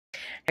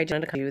I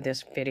wanted to do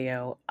this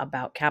video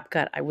about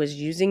CapCut. I was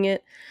using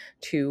it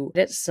to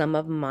edit some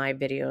of my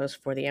videos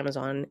for the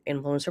Amazon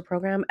Influencer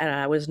Program, and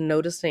I was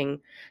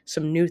noticing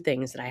some new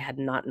things that I had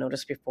not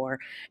noticed before,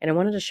 and I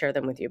wanted to share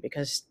them with you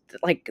because,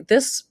 like,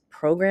 this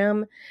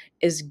program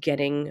is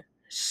getting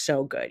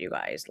so good, you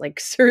guys. Like,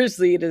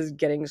 seriously, it is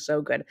getting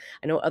so good.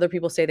 I know other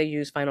people say they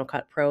use Final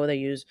Cut Pro, they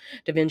use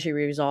DaVinci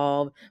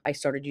Resolve. I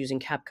started using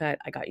CapCut.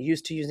 I got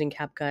used to using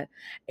CapCut,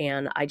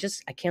 and I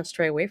can't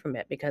stray away from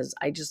it because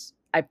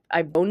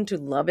I've grown to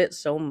love it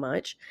so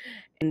much,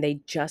 and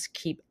they just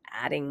keep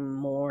adding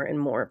more and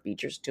more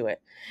features to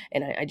it,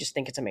 and I just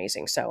think it's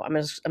amazing. So I'm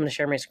gonna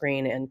share my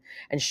screen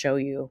and show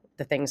you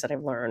the things that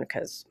I've learned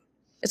because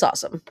it's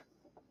awesome. A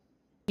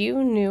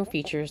few new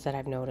features that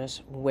I've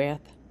noticed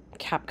with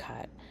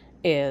CapCut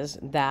is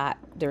that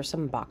there's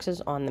some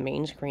boxes on the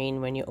main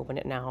screen when you open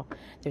it now.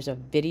 There's a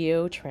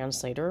video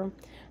translator,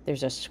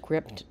 there's a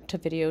script to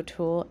video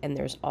tool, and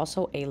there's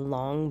also a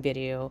long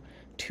video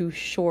to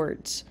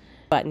shorts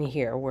button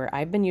here, where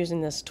I've been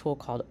using this tool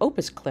called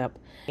Opus Clip,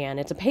 and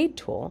it's a paid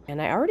tool,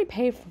 and I already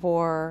pay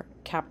for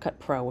CapCut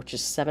Pro, which is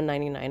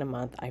 $7.99 a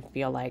month. I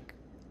feel like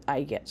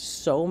I get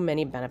so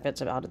many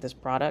benefits out of this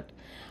product.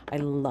 I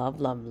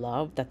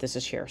love that this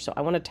is here. So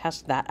I want to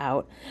test that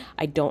out.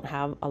 I don't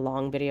have a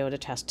long video to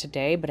test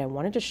today, but I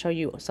wanted to show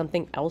you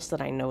something else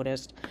that I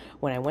noticed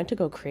when I went to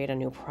go create a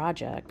new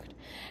project,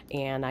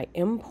 and I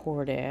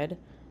imported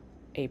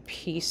a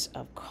piece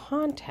of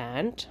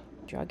content.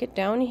 Drag it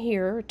down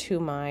here to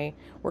my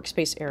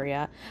workspace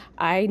area.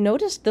 I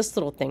noticed this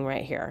little thing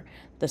right here.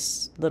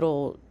 It's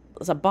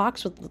a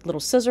box with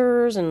little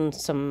scissors and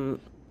some,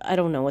 I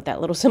don't know what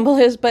that little symbol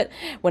is, but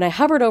when I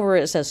hovered over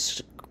it, it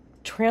says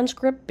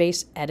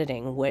transcript-based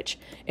editing, which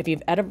if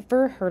you've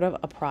ever heard of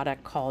a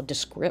product called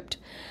Descript,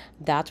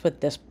 that's what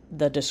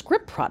the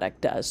Descript product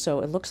does.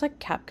 So it looks like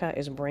CapCut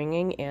is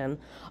bringing in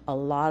a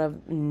lot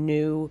of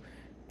new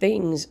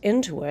things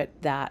into it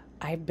that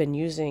I've been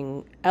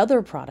using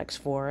other products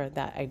for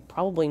that I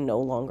probably no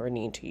longer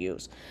need to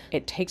use.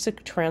 It takes a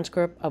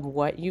transcript of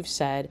what you've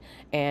said,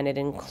 and it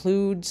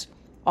includes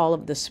all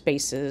of the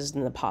spaces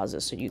and the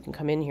pauses. So you can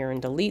come in here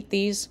and delete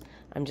these.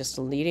 I'm just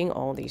deleting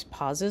all these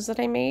pauses that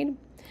I made.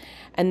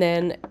 And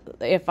then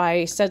if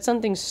I said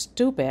something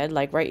stupid,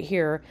 like right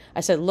here, I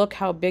said, look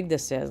how big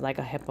this is, like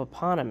a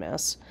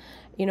hippopotamus.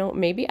 You know,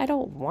 maybe I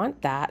don't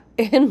want that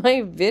in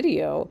my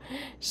video.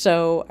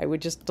 So I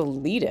would just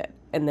delete it.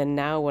 And then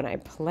now when I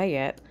play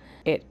it,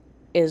 it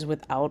is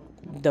without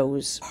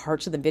those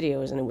parts of the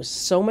videos. And it was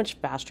so much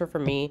faster for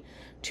me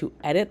to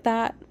edit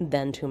that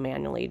than to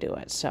manually do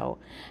it. So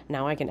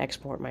now I can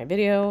export my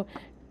video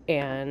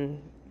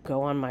and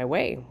go on my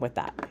way with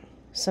that.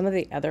 Some of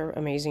the other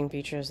amazing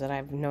features that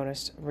I've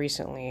noticed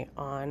recently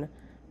on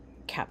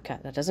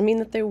CapCut, that doesn't mean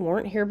that they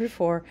weren't here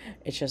before,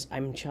 it's just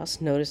I'm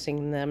just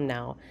noticing them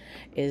now,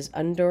 is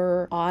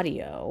under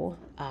audio.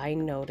 I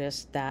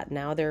noticed that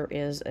now there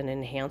is an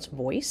enhanced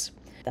voice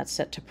that's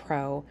set to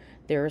Pro.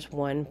 There's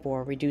one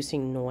for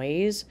reducing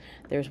noise.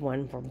 There's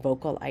one for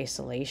vocal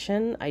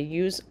isolation. I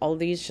use all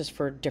these just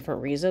for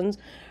different reasons.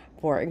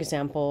 For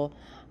example,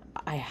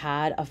 I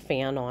had a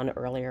fan on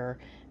earlier,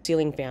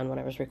 ceiling fan, when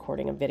I was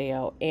recording a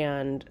video,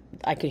 and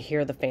I could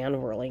hear the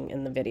fan whirling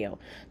in the video.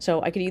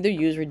 So I could either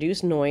use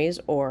reduced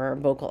noise or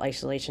vocal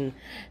isolation.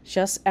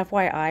 Just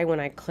FYI, when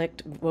I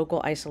clicked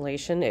vocal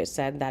isolation, it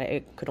said that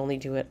it could only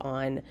do it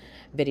on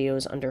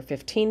videos under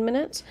 15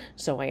 minutes.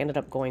 So I ended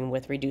up going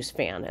with reduced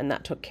fan, and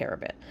that took care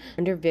of it.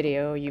 Under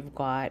video, you've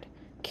got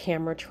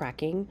camera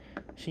tracking.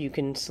 So you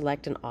can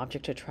select an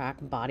object to track,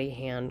 body,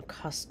 hand,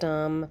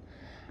 custom.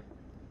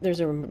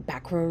 There's a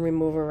background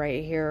remover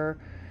right here.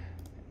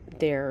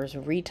 There's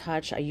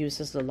retouch. I use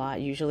this a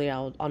lot. Usually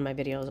on my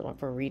videos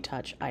for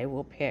retouch, I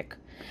will pick,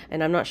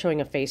 and I'm not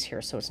showing a face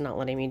here, so it's not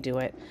letting me do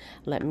it.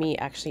 Let me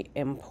actually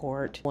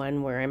import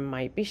one where I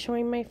might be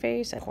showing my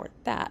face. Import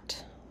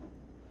that.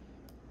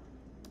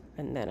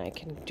 And then I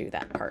can do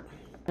that part.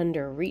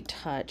 Under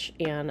retouch,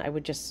 and I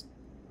would just,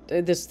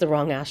 this is the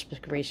wrong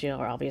aspect ratio,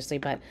 obviously,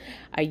 but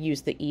I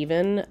use the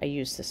even, I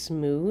use the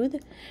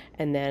smooth,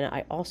 and then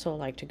I also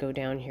like to go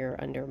down here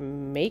under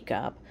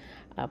makeup.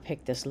 I'll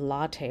pick this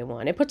latte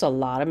one. It puts a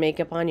lot of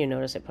makeup on. You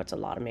notice it puts a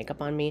lot of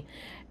makeup on me,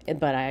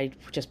 but I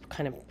just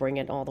kind of bring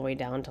it all the way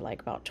down to like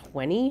about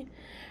 20,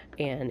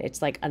 and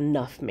it's like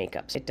enough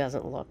makeup. So it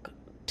doesn't look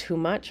too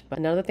much. But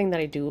another thing that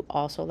I do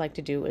also like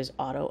to do is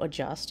auto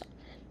adjust.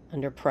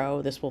 Under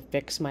Pro, this will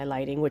fix my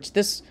lighting, which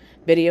this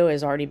video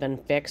has already been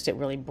fixed. It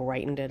really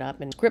brightened it up.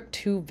 And script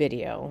to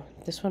video.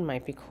 This one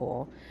might be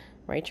cool.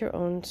 Write your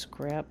own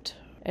script.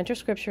 Enter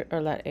scripture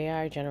or let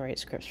AI generate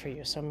scripts for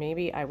you. So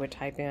maybe I would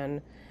type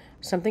in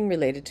something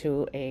related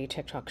to a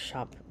TikTok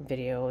shop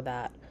video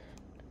that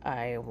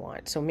I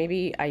want. So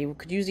maybe I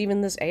could use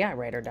even this AI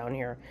writer down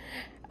here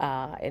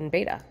in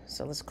beta.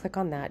 So let's click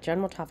on that.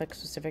 General topic,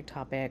 specific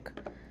topic.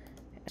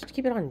 Just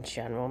keep it on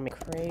general.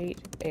 Create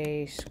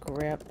a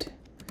script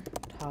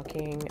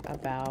talking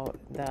about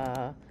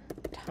the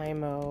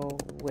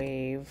Tymo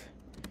Wave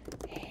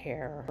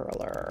hair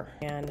curler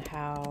and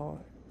how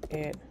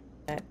it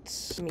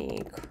lets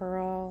me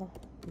curl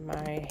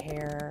my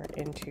hair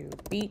into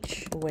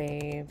beach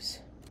waves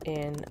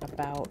in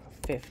about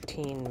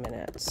 15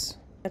 minutes.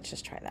 Let's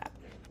just try that.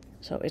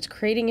 So it's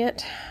creating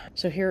it.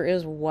 So here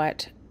is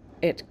what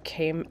it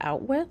came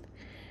out with.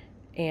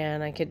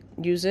 And I could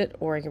use it,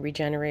 or I can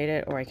regenerate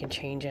it, or I can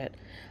change it.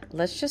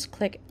 Let's just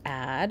click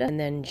add and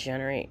then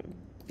generate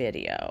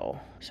video.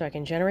 So I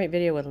can generate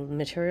video with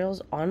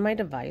materials on my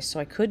device. So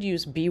I could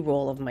use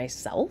B-roll of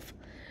myself.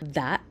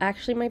 That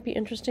actually might be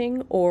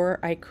interesting. Or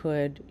I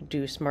could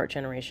do smart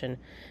generation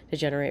to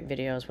generate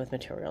videos with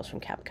materials from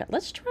CapCut.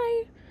 Let's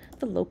try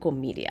the local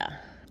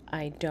media.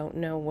 I don't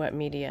know what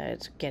media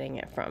it's getting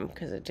it from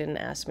because it didn't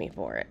ask me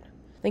for it.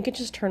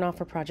 Linkages turn off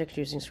for projects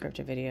using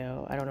scripted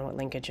video. I don't know what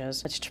linkage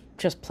is. Let's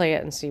just play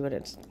it and see what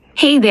it's...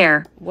 Hey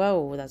there!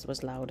 Whoa, that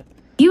was loud.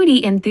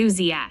 Beauty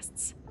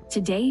enthusiasts!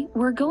 Today,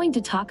 we're going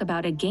to talk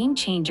about a game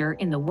changer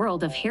in the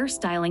world of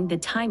hairstyling, the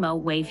Time-O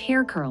Wave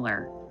Hair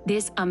Curler.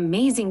 This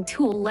amazing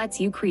tool lets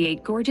you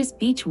create gorgeous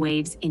beach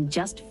waves in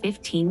just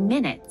 15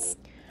 minutes.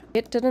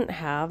 It didn't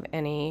have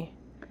anything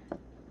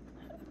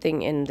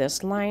in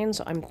this line,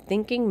 so I'm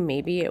thinking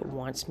maybe it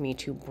wants me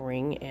to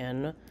bring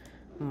in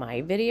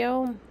my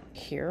video.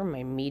 Here,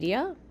 my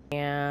media,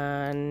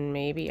 and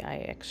maybe I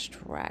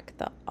extract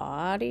the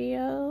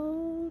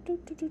audio.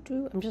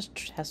 I'm just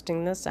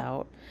testing this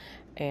out,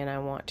 and I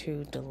want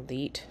to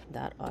delete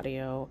that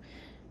audio,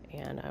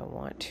 and I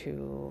want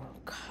to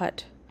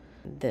cut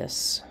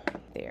this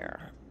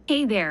there.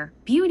 Hey there,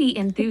 beauty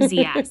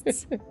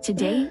enthusiasts!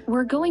 Today,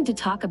 we're going to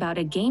talk about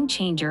a game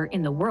changer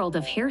in the world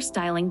of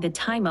hairstyling, the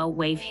Time-O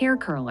Wave Hair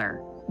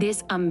Curler.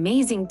 This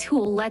amazing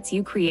tool lets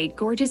you create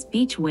gorgeous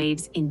beach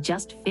waves in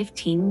just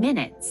 15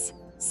 minutes.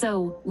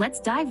 So, let's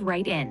dive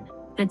right in.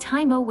 The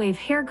Time-O Wave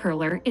Hair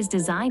Curler is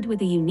designed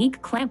with a unique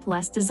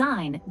clamp-less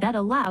design that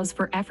allows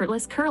for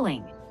effortless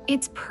curling.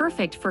 It's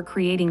perfect for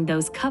creating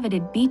those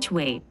coveted beach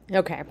waves.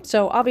 Okay,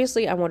 so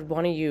obviously I would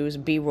want to use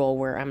B-roll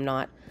where I'm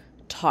not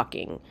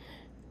talking.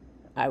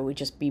 I would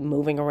just be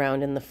moving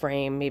around in the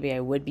frame. Maybe I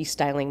would be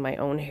styling my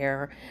own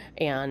hair,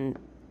 and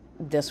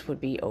this would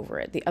be over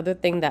it. The other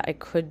thing that I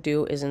could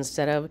do is,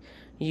 instead of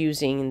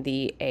using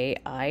the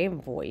AI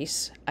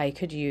voice, I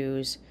could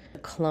use the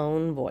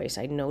clone voice.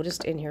 I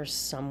noticed in here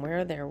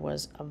somewhere there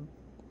was an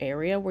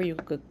area where you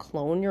could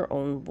clone your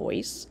own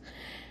voice.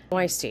 Oh,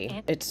 I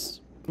see. It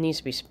needs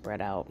to be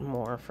spread out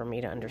more for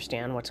me to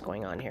understand what's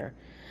going on here.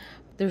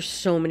 There's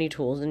so many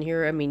tools in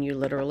here. I mean, you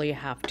literally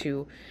have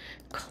to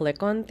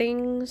click on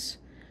things,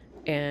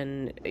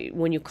 and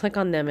when you click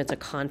on them, it's a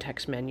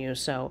context menu.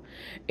 So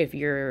if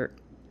you're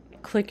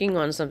clicking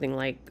on something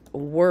like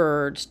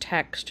words,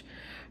 text,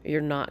 you're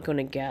not going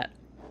to get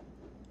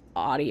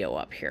audio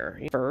up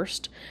here.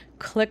 First,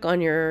 click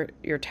on your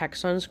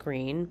text on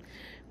screen,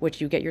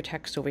 which you get your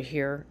text over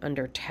here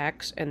under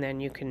text, and then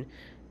you can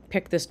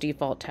pick this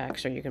default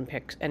text, or you can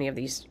pick any of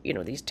these,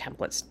 these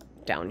templates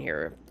down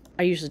here.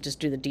 I usually just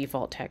do the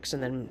default text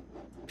and then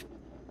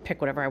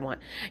pick whatever I want.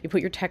 You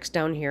put your text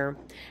down here,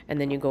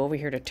 and then you go over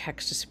here to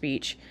text to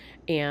speech,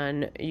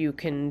 and you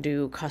can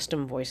do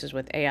custom voices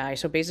with AI.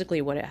 So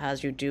basically what it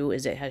has you do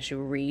is it has you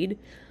read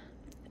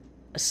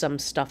some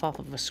stuff off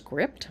of a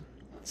script.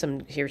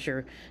 Here's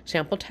your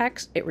sample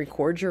text. It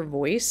records your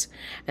voice,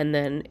 and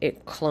then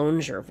it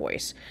clones your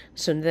voice.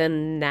 So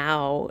then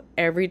now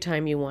every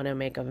time you want to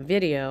make a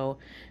video,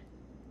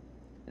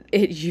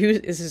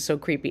 this is so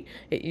creepy.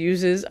 It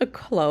uses a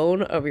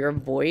clone of your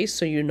voice,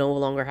 so you no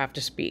longer have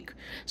to speak.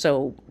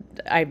 So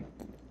I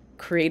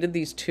created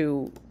these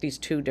two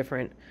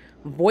different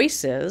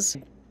voices,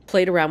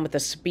 played around with the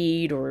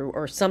speed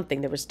or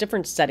something. There was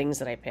different settings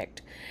that I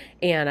picked,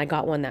 and I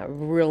got one that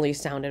really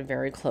sounded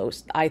very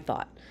close. I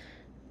thought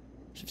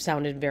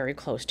sounded very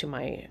close to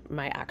my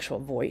actual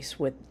voice,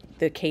 with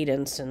the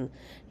cadence and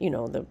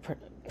the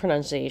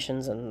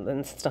pronunciations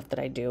and stuff that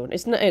I do.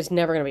 It's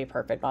never going to be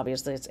perfect.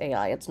 Obviously, it's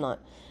AI. It's not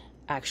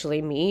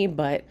actually me,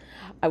 but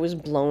I was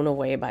blown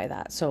away by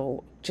that.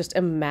 So just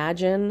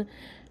imagine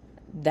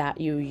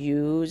that you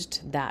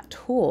used that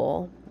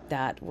tool.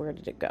 Where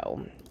did it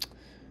go?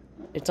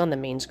 It's on the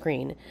main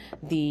screen.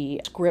 The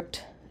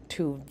script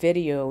to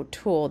video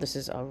tool. This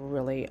is a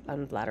really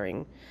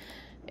unflattering.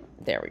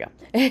 There we go.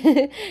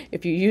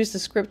 If you use the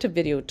script to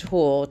video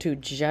tool to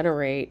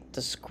generate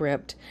the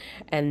script,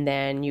 and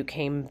then you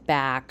came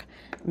back,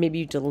 maybe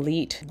you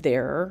delete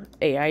their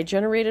AI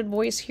generated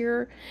voice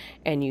here,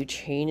 and you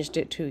changed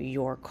it to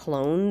your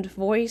cloned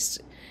voice.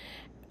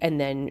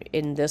 And then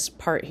in this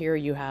part here,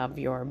 you have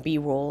your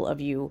B-roll of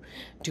you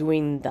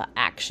doing the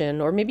action,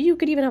 or maybe you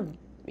could even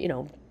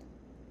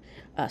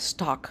have,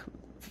 stock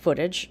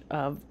footage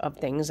of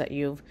things that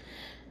you've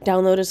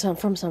downloaded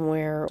from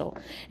somewhere. So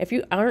if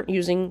you aren't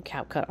using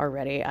CapCut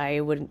already, I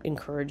would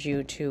encourage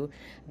you to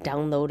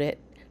download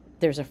it.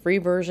 There's a free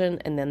version,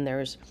 and then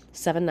there's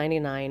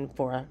 $7.99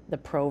 for the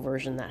pro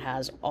version that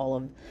has all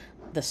of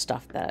the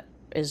stuff that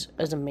is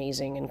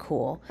amazing and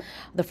cool.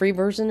 The free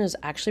version is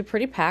actually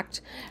pretty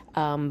packed,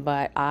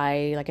 but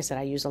like I said,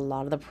 I use a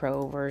lot of the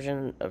pro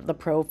version, of the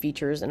pro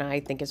features, and I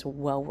think it's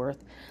well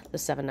worth the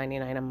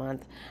 $7.99 a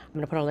month. I'm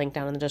gonna put a link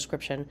down in the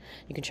description.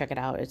 You can check it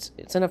out.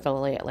 It's an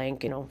affiliate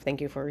link.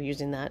 Thank you for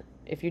using that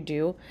if you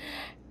do.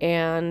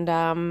 And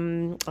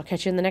I'll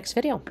catch you in the next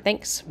video.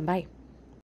 Thanks. Bye.